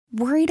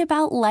Worried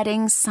about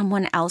letting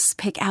someone else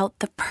pick out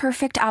the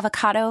perfect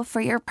avocado for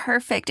your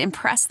perfect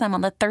impress them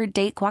on the third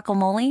date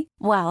guacamole?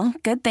 Well,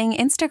 good thing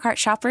Instacart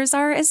shoppers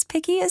are as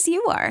picky as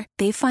you are.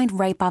 They find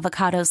ripe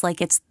avocados like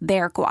it's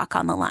their guac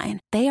on the line.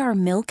 They are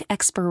milk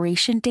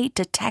expiration date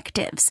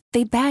detectives.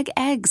 They bag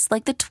eggs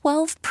like the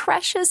 12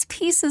 precious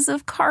pieces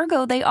of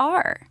cargo they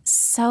are.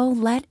 So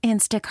let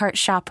Instacart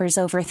shoppers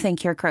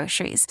overthink your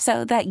groceries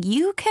so that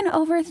you can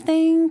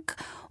overthink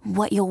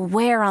what you'll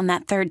wear on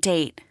that third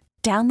date.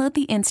 Download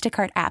the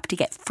Instacart app to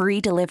get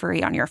free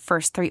delivery on your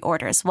first 3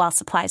 orders while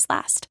supplies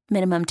last.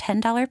 Minimum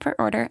 $10 per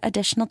order.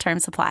 Additional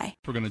terms apply.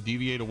 We're going to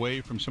deviate away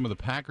from some of the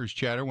Packers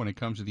chatter when it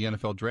comes to the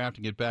NFL draft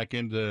and get back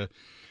into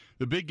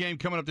the big game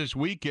coming up this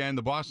weekend.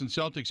 The Boston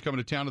Celtics coming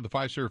to town to the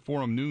Fiserv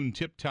Forum, noon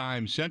tip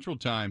time, Central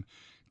Time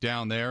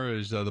down there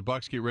as the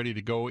Bucs get ready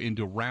to go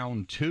into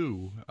round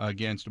 2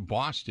 against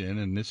Boston.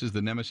 And this is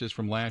the nemesis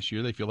from last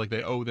year. They feel like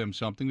they owe them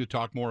something. To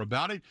talk more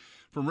about it,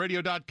 from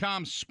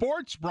Radio.com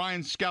Sports,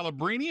 Brian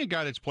Scalabrine, a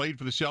guy that's played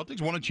for the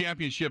Celtics, won a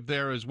championship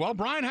there as well.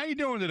 Brian, how you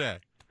doing today?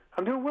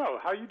 I'm doing well.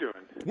 How are you doing?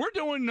 We're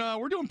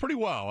doing pretty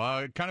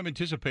well. Kind of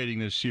anticipating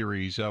this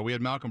series. We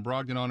had Malcolm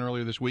Brogdon on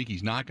earlier this week.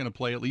 He's not going to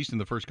play, at least in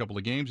the first couple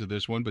of games of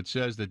this one, but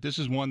says that this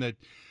is one that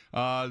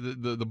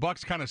the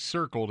Bucs kind of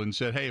circled and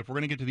said, hey, if we're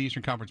going to get to the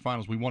Eastern Conference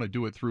Finals, we want to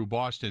do it through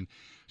Boston.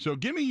 So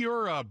give me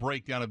your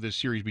breakdown of this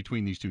series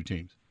between these two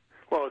teams.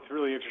 Well, it's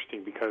really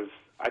interesting because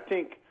I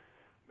think,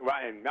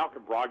 and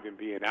Malcolm Brogdon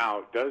being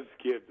out does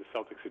give the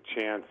Celtics a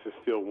chance to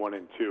steal 1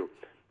 and 2.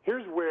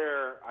 Here's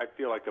where I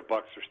feel like the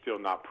Bucs are still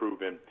not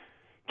proven.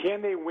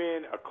 Can they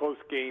win a close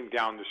game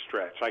down the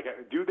stretch? Like,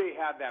 do they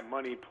have that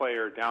money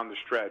player down the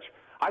stretch?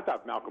 I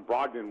thought Malcolm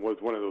Brogdon was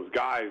one of those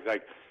guys.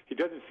 Like, he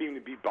doesn't seem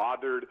to be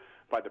bothered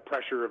by the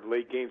pressure of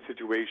late game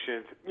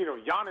situations. You know,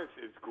 Giannis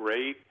is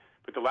great,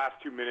 but the last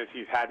 2 minutes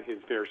he's had his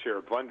fair share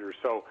of blunders.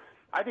 So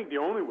I think the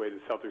only way the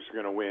Celtics are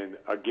going to win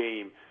a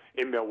game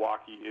in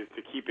Milwaukee is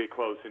to keep it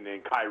close, and then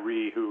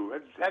Kyrie, who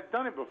has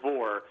done it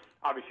before,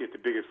 obviously at the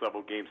biggest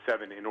level, Game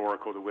 7 in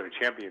Oracle to win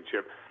a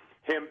championship.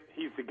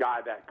 He's the guy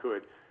that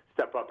could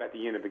step up at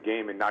the end of the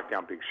game and knock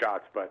down big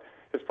shots. But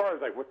as far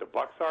as like what the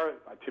Bucs are,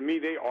 to me,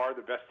 they are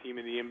the best team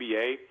in the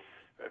NBA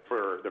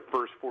for the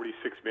first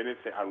 46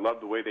 minutes. I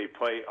love the way they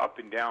play up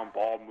and down,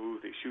 ball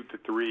moves, they shoot the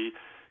three.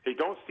 They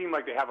don't seem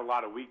like they have a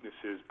lot of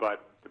weaknesses,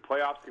 but the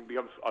playoffs can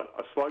become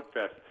a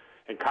slugfest,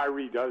 and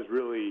Kyrie does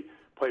really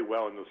play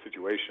well in those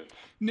situations.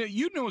 Now,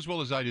 you know as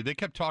well as I do, they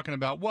kept talking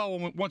about, well,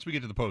 once we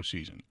get to the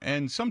postseason,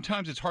 and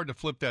sometimes it's hard to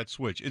flip that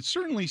switch. It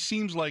certainly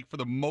seems like, for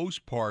the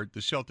most part, the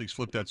Celtics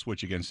flipped that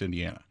switch against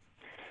Indiana.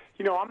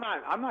 You know,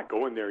 I'm not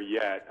going there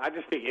yet. I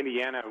just think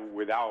Indiana,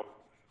 without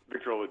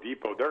Victor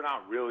Oladipo, they're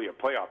not really a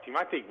playoff team.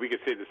 I think we could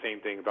say the same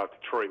thing about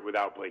Detroit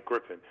without Blake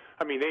Griffin.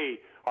 I mean, they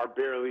are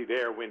barely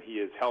there when he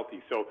is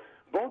healthy. So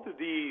both of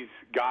these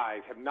guys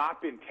have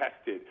not been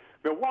tested.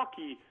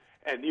 Milwaukee,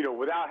 and you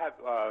know,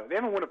 they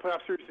haven't won a playoff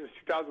series since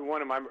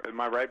 2001.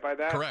 Am I right by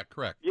that?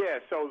 Correct. Yeah.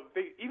 So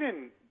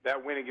even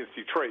that win against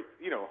Detroit,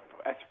 you know,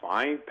 that's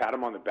fine. Pat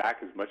them on the back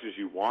as much as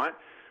you want,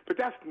 but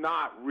that's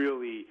not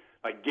really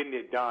like getting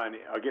it done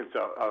against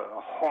a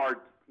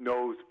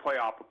hard-nosed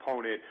playoff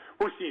opponent.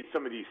 We're seeing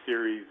some of these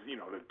series, you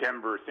know, the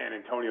Denver-San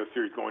Antonio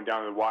series going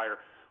down the wire.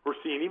 We're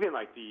seeing even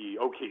like the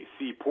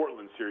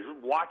OKC-Portland series.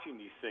 We're watching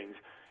these things,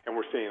 and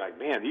we're saying, like,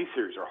 man, these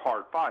series are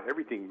hard-fought.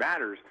 Everything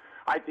matters.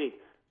 I think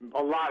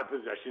a lot of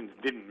possessions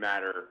didn't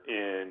matter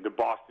in the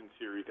Boston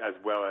series as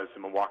well as the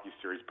Milwaukee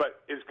series,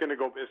 but it's going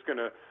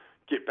to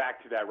get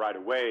back to that right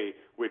away,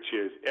 which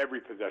is every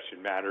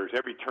possession matters,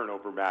 every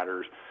turnover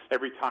matters,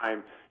 every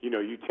time, you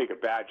know, you take a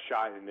bad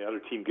shot and the other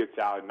team gets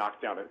out and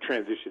knocks down a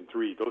transition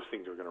three, those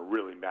things are going to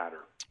really matter.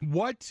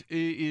 What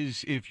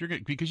is,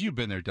 because you've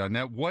been there, done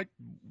that, what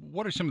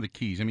are some of the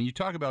keys? I mean, you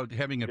talk about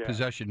having a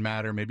possession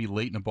matter, maybe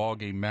late in a ball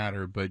game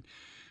matter, but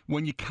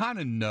when you kind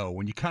of know,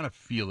 when you kind of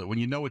feel it, when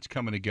you know it's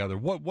coming together,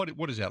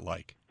 what is that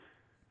like?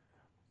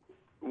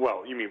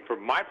 Well, you mean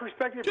from my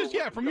perspective?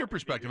 From your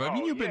perspective. I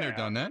mean, you've been there,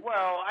 done that.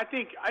 Well, I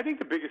think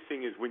the biggest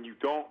thing is when you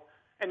don't,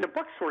 and the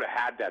Bucs sort of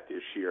had that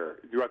this year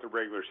throughout the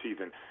regular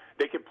season.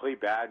 They could play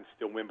bad and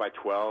still win by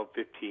 12,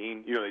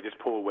 15. You know, they just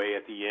pull away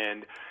at the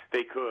end.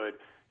 They could,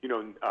 you know,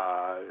 and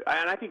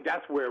I think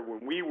that's where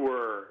when we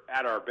were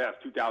at our best,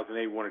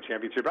 2008 won a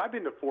championship. I've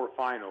been to 4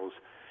 finals,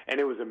 and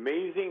it was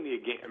amazing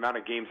the amount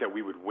of games that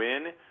we would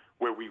win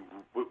where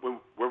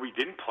we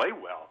didn't play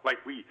well, like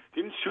we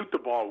didn't shoot the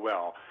ball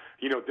well.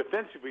 You know,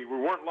 defensively, we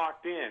weren't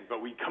locked in,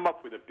 but we come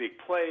up with a big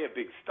play, a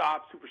big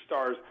stop.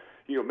 Superstars,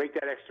 you know, make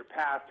that extra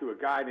pass to a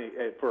guy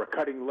for a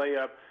cutting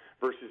layup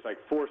versus like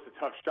force a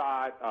tough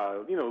shot.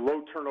 You know,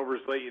 low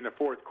turnovers late in the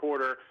fourth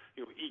quarter.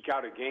 You know, eke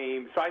out a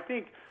game. So I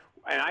think,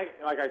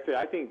 like I said,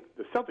 I think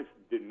the Celtics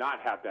did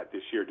not have that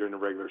this year during the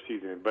regular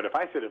season. But if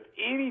I said of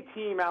any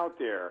team out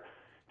there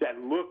that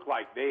looked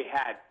like they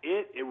had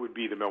it would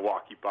be the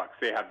Milwaukee Bucks.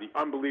 They have the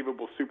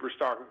unbelievable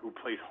superstar who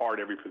plays hard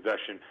every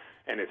possession,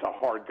 and it's a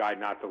hard guy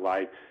not to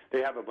like.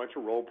 They have a bunch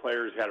of role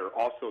players that are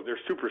also, they're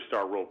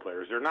superstar role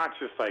players. They're not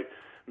just like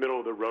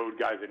middle-of-the-road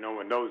guys that no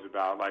one knows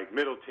about. Like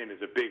Middleton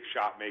is a big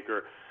shot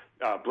maker.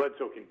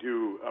 Bledsoe can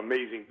do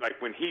amazing.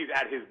 Like when he's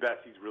at his best,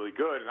 he's really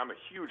good, and I'm a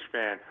huge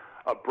fan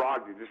of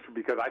Brogdon just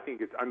because I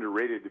think it's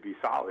underrated to be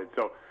solid.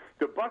 So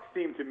the Bucks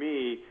team, to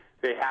me,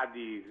 they have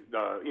these,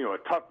 a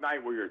tough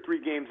night where you're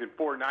 3 games in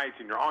 4 nights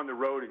and you're on the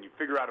road and you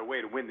figure out a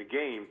way to win the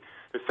game.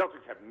 The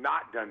Celtics have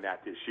not done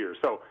that this year.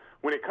 So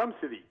when it comes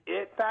to the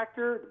it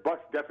factor, the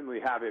Bucks definitely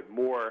have it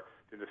more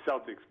than the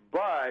Celtics,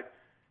 but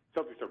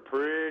Celtics are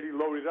pretty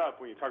loaded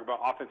up when you talk about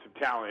offensive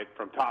talent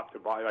from top to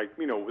bottom. Like,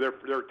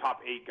 their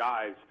top 8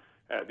 guys,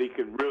 they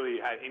can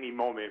really, at any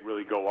moment,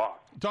 really go off.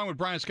 Talking with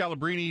Brian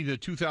Scalabrine, the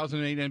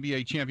 2008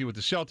 NBA champion with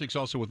the Celtics,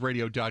 also with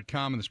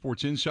Radio.com and the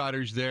Sports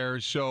Insiders there.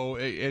 So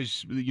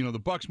as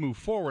the Bucks move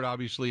forward,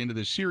 obviously, into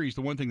this series,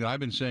 the one thing that I've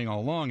been saying all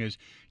along is,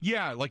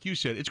 yeah, like you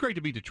said, it's great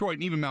to beat Detroit,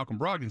 and even Malcolm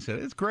Brogdon said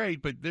it's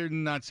great, but they're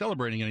not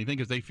celebrating anything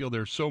because they feel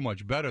they're so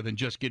much better than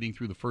just getting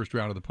through the first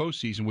round of the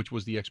postseason, which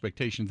was the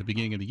expectation at the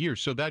beginning of the year.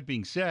 So that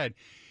being said,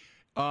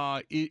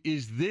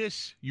 is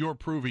this your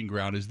proving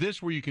ground? Is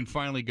this where you can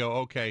finally go,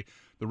 okay,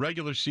 the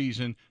regular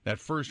season, that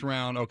first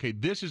round, okay,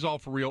 this is all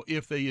for real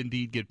if they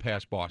indeed get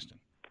past Boston?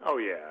 Oh,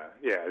 yeah.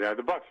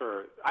 The Bucks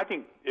are, I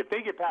think if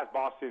they get past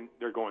Boston,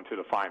 they're going to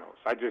the finals.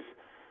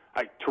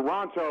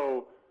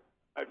 Toronto,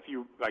 if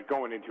you,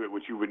 going into it,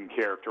 which you wouldn't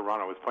care if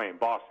Toronto was playing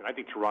Boston, I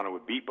think Toronto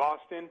would beat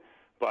Boston.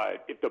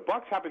 But if the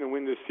Bucks happen to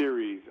win this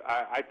series,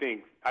 I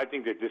think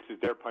that this is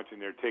their punch in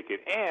their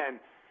ticket. And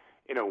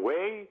in a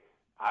way,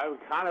 I would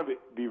kind of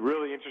be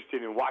really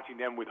interested in watching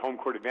them with home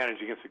court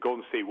advantage against the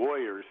Golden State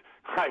Warriors.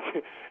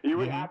 You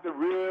would have to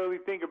really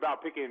think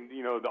about picking,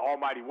 the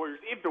almighty Warriors,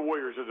 if the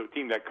Warriors are the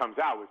team that comes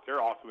out, which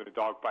they're also in a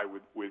dogfight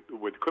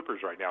with Clippers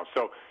right now.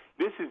 So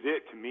this is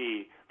it, to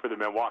me, for the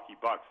Milwaukee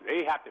Bucks.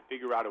 They have to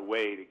figure out a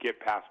way to get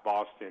past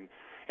Boston.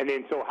 And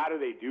then, so how do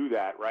they do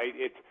that, right?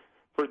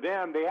 For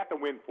them, they have to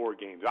win 4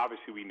 games.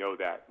 Obviously, we know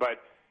that.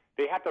 But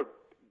they have to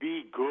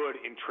be good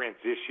in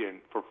transition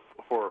for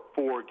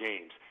 4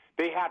 games.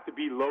 They have to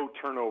be low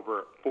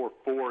turnover for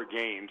 4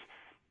 games,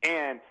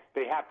 and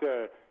they have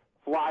to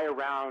fly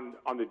around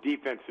on the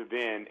defensive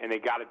end, and they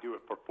got to do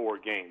it for 4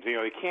 games.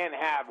 They can't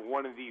have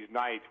one of these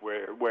nights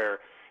where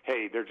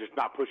hey, they're just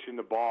not pushing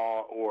the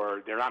ball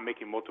or they're not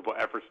making multiple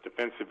efforts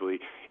defensively.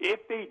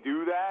 If they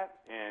do that,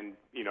 and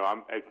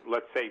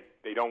let's say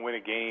they don't win a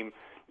game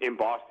in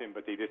Boston,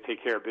 but they just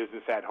take care of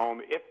business at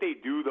home. If they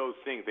do those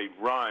things, they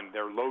run,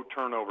 they're low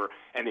turnover,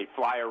 and they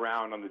fly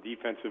around on the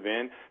defensive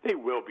end, they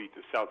will beat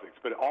the Celtics.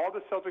 But all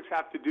the Celtics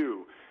have to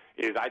do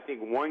is, I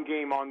think, 1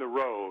 game on the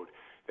road,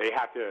 they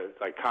have to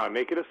kind of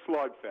make it a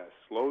slugfest,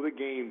 slow the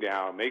game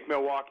down, make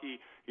Milwaukee,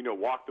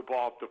 walk the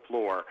ball up the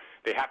floor.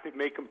 They have to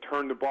make them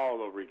turn the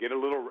ball over, get a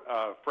little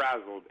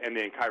frazzled, and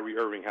then Kyrie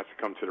Irving has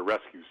to come to the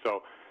rescue.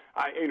 So,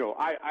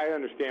 I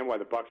understand why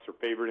the Bucks are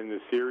favored in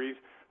this series,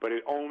 but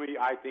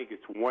I think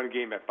it's 1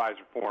 game at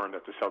Pfizer Forum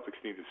that the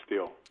Celtics need to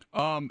steal.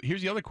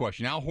 Here's the other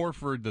question. Al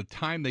Horford, the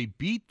time they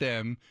beat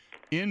them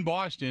in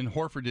Boston,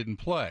 Horford didn't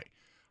play.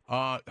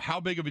 How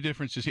big of a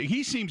difference is he?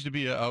 He seems to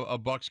be a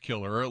Bucks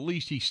killer, or at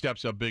least he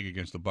steps up big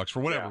against the Bucks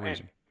for whatever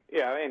reason.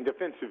 And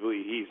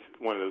defensively, he's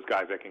one of those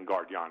guys that can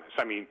guard Giannis.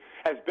 I mean,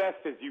 as best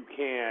as you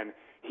can,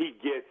 he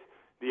gets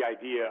the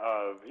idea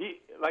of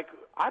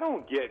I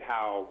don't get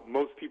how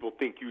most people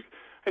think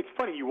it's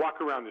funny, you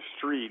walk around the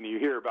street and you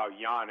hear about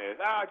Giannis,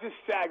 just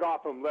sag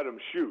off him, let him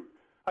shoot.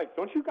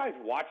 Don't you guys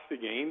watch the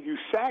game? You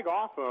sag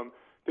off him,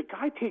 the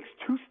guy takes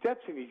 2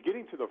 steps and he's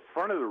getting to the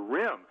front of the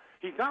rim.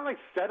 He's not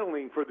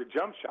settling for the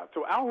jump shot.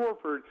 So Al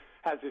Horford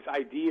has this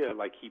idea,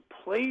 he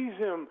plays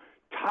him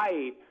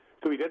tight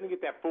so he doesn't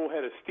get that full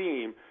head of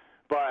steam,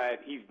 but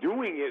he's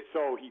doing it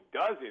so he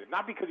doesn't.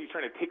 Not because he's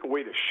trying to take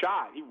away the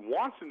shot. He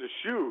wants him to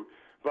shoot,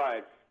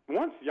 but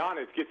once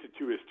Giannis gets it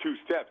to his 2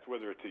 steps,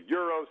 whether it's a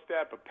Euro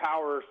step, a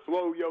power,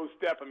 slow yo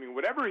step,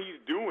 whatever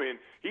he's doing,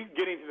 he's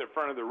getting to the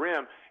front of the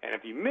rim, and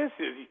if he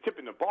misses, he's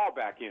tipping the ball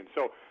back in.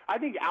 So I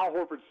think Al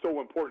Horford's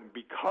so important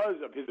because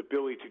of his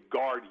ability to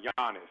guard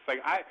Giannis.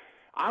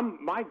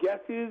 My guess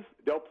is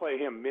they'll play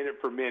him minute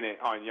for minute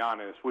on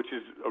Giannis, which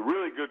is a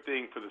really good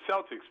thing for the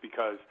Celtics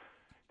because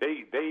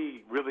they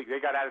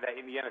got out of that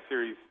Indiana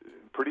series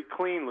pretty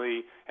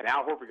cleanly, and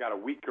Al Horford got a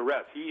week of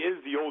rest. He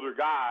is the older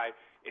guy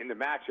in the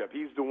matchup.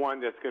 He's the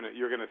one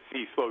you're gonna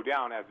see slow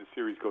down as the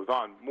series goes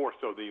on, more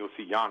so than you'll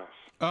see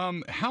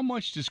Giannis. How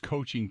much does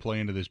coaching play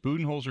into this?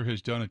 Budenholzer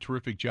has done a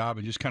terrific job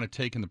in just kind of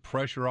taking the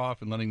pressure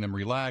off and letting them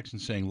relax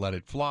and saying let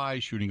it fly,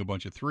 shooting a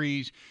bunch of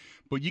threes.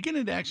 But you get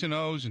into X and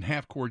O's and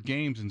half-court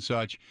games and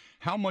such.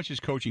 How much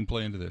does coaching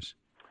play into this?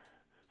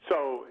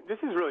 So this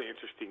is really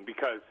interesting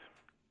because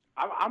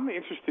I'm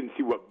interested to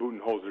see what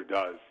Budenholzer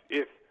does.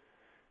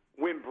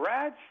 When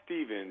Brad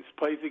Stevens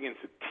plays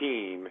against a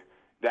team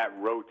that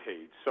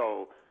rotates,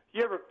 so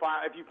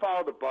if you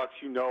follow the Bucks,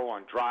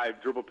 on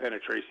drive, dribble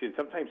penetration,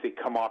 sometimes they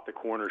come off the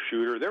corner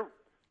shooter.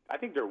 I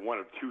think they're one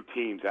of 2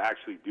 teams that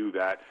actually do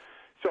that.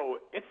 So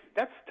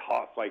that's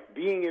tough.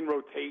 Being in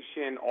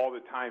rotation all the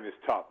time is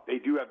tough. They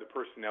do have the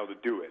personnel to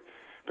do it.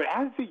 But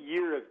as the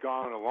year has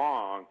gone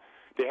along,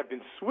 they have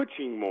been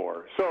switching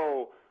more.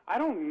 So I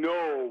don't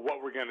know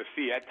what we're going to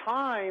see. At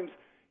times,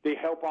 they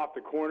help off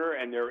the corner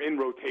and they're in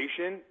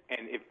rotation.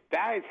 And if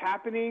that is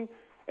happening,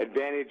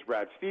 advantage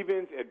Brad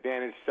Stevens,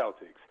 advantage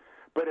Celtics.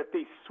 But if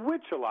they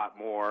switch a lot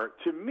more,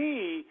 to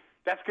me,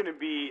 that's going to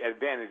be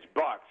advantage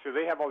Bucks. So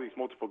they have all these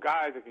multiple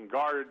guys that can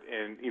guard,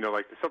 and,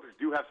 like the Celtics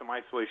do have some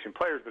isolation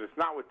players, but it's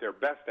not what they're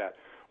best at.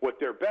 What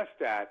they're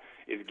best at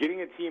is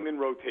getting a team in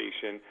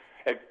rotation.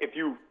 If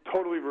you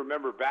totally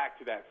remember back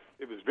to that,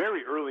 it was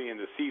very early in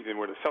the season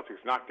where the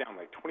Celtics knocked down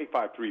like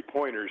 25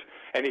 three-pointers,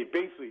 and they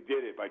basically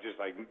did it by just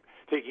like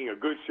taking a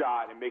good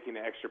shot and making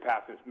the extra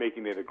pass and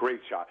making it a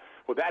great shot.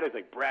 Well, that is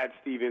like Brad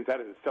Stevens. That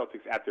is the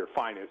Celtics at their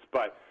finest.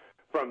 But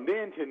from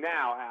then to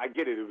now, I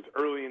get it. It was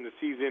early in the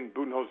season.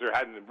 Budenholzer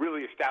hadn't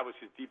really established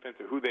his defense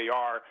of who they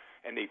are,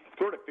 and they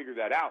sort of figured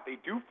that out. They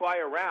do fly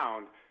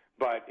around,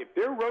 but if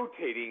they're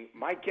rotating,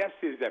 my guess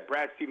is that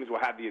Brad Stevens will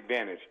have the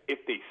advantage. If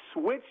they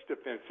switch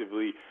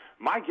defensively,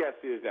 my guess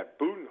is that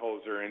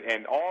Budenholzer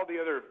and all the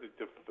other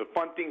the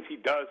fun things he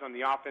does on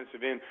the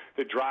offensive end,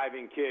 the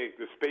driving kick,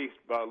 the space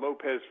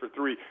Lopez for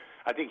three,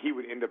 I think he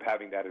would end up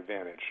having that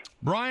advantage.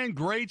 Brian,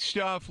 great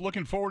stuff.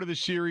 Looking forward to the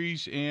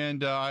series,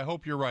 and I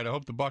hope you're right. I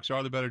hope the Bucks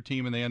are the better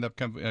team and they end up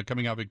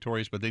coming out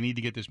victorious, but they need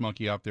to get this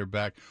monkey off their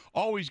back.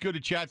 Always good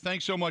to chat.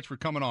 Thanks so much for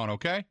coming on,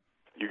 okay?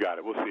 You got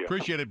it. We'll see you.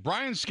 Appreciate it.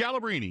 Brian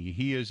Scalabrine.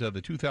 He is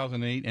the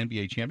 2008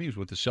 NBA champion. He was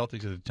with the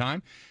Celtics at the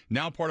time.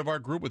 Now part of our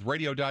group with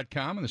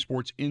Radio.com and the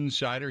Sports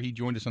Insider. He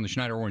joined us on the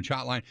Schneider Orange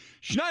Hotline.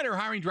 Schneider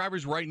hiring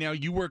drivers right now.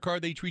 You work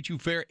hard. They treat you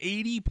fair.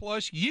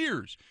 80-plus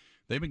years.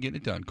 They've been getting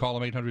it done. Call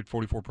them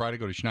 844-PRIDE.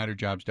 Go to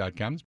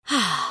SchneiderJobs.com.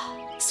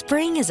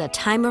 Spring is a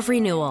time of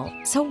renewal,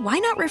 so why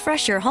not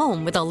refresh your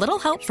home with a little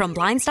help from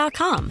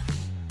Blinds.com?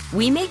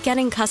 We make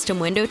getting custom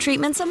window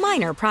treatments a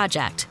minor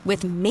project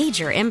with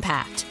major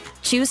impact.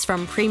 Choose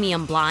from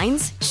premium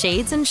blinds,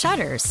 shades, and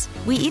shutters.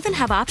 We even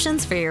have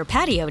options for your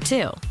patio,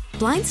 too.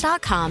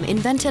 Blinds.com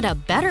invented a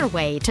better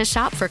way to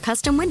shop for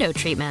custom window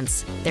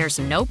treatments. There's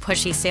no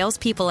pushy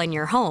salespeople in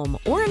your home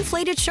or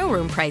inflated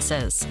showroom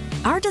prices.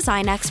 Our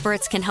design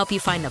experts can help you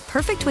find the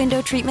perfect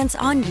window treatments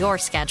on your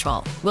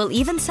schedule. We'll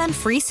even send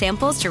free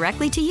samples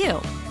directly to you.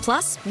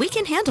 Plus, we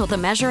can handle the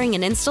measuring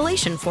and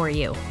installation for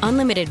you.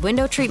 Unlimited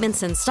window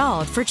treatments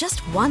installed for just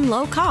one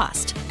low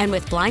cost. And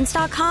with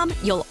Blinds.com,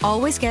 you'll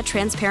always get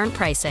transparent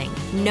pricing.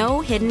 No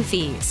hidden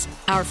fees.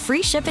 Our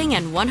free shipping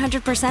and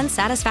 100%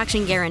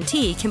 satisfaction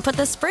guarantee can put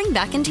the spring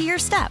back into your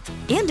step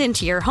and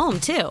into your home,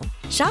 too.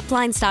 Shop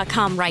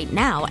Blinds.com right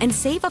now and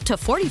save up to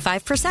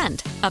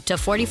 45%. Up to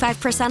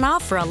 45%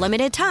 off for a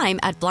limited time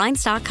at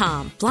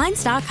Blinds.com.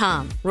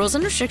 Blinds.com. Rules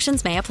and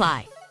restrictions may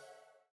apply.